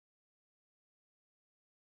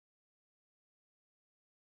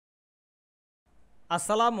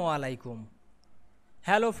Assalamu Walaikum.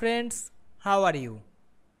 Hello friends, how are you?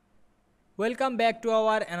 Welcome back to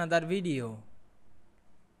our another video.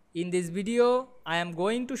 In this video, I am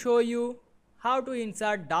going to show you how to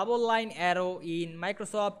insert double line arrow in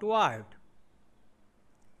Microsoft Word.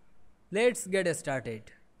 Let's get started.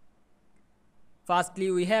 Firstly,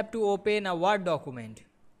 we have to open a Word document.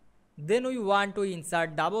 Then we want to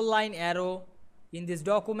insert double line arrow in this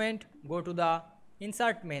document. Go to the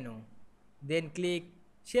Insert menu. Then click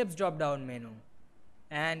Shapes drop down menu.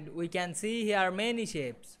 And we can see here many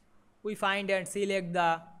shapes. We find and select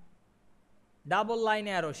the double line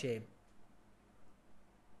arrow shape.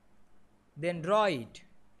 Then draw it.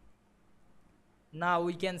 Now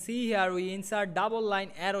we can see here we insert double line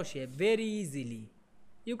arrow shape very easily.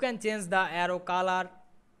 You can change the arrow color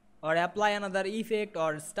or apply another effect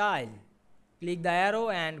or style. Click the arrow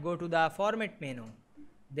and go to the Format menu.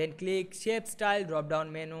 Then click Shape Style drop down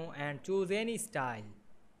menu and choose any style.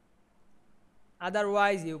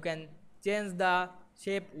 Otherwise you can change the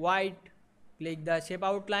shape white. Click the shape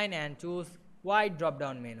outline and choose white drop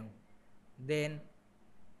down menu. Then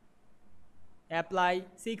apply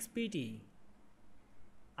 6 pt.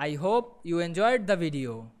 I hope you enjoyed the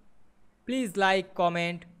video. Please like,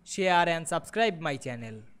 comment, share and subscribe my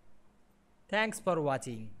channel. Thanks for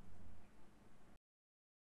watching.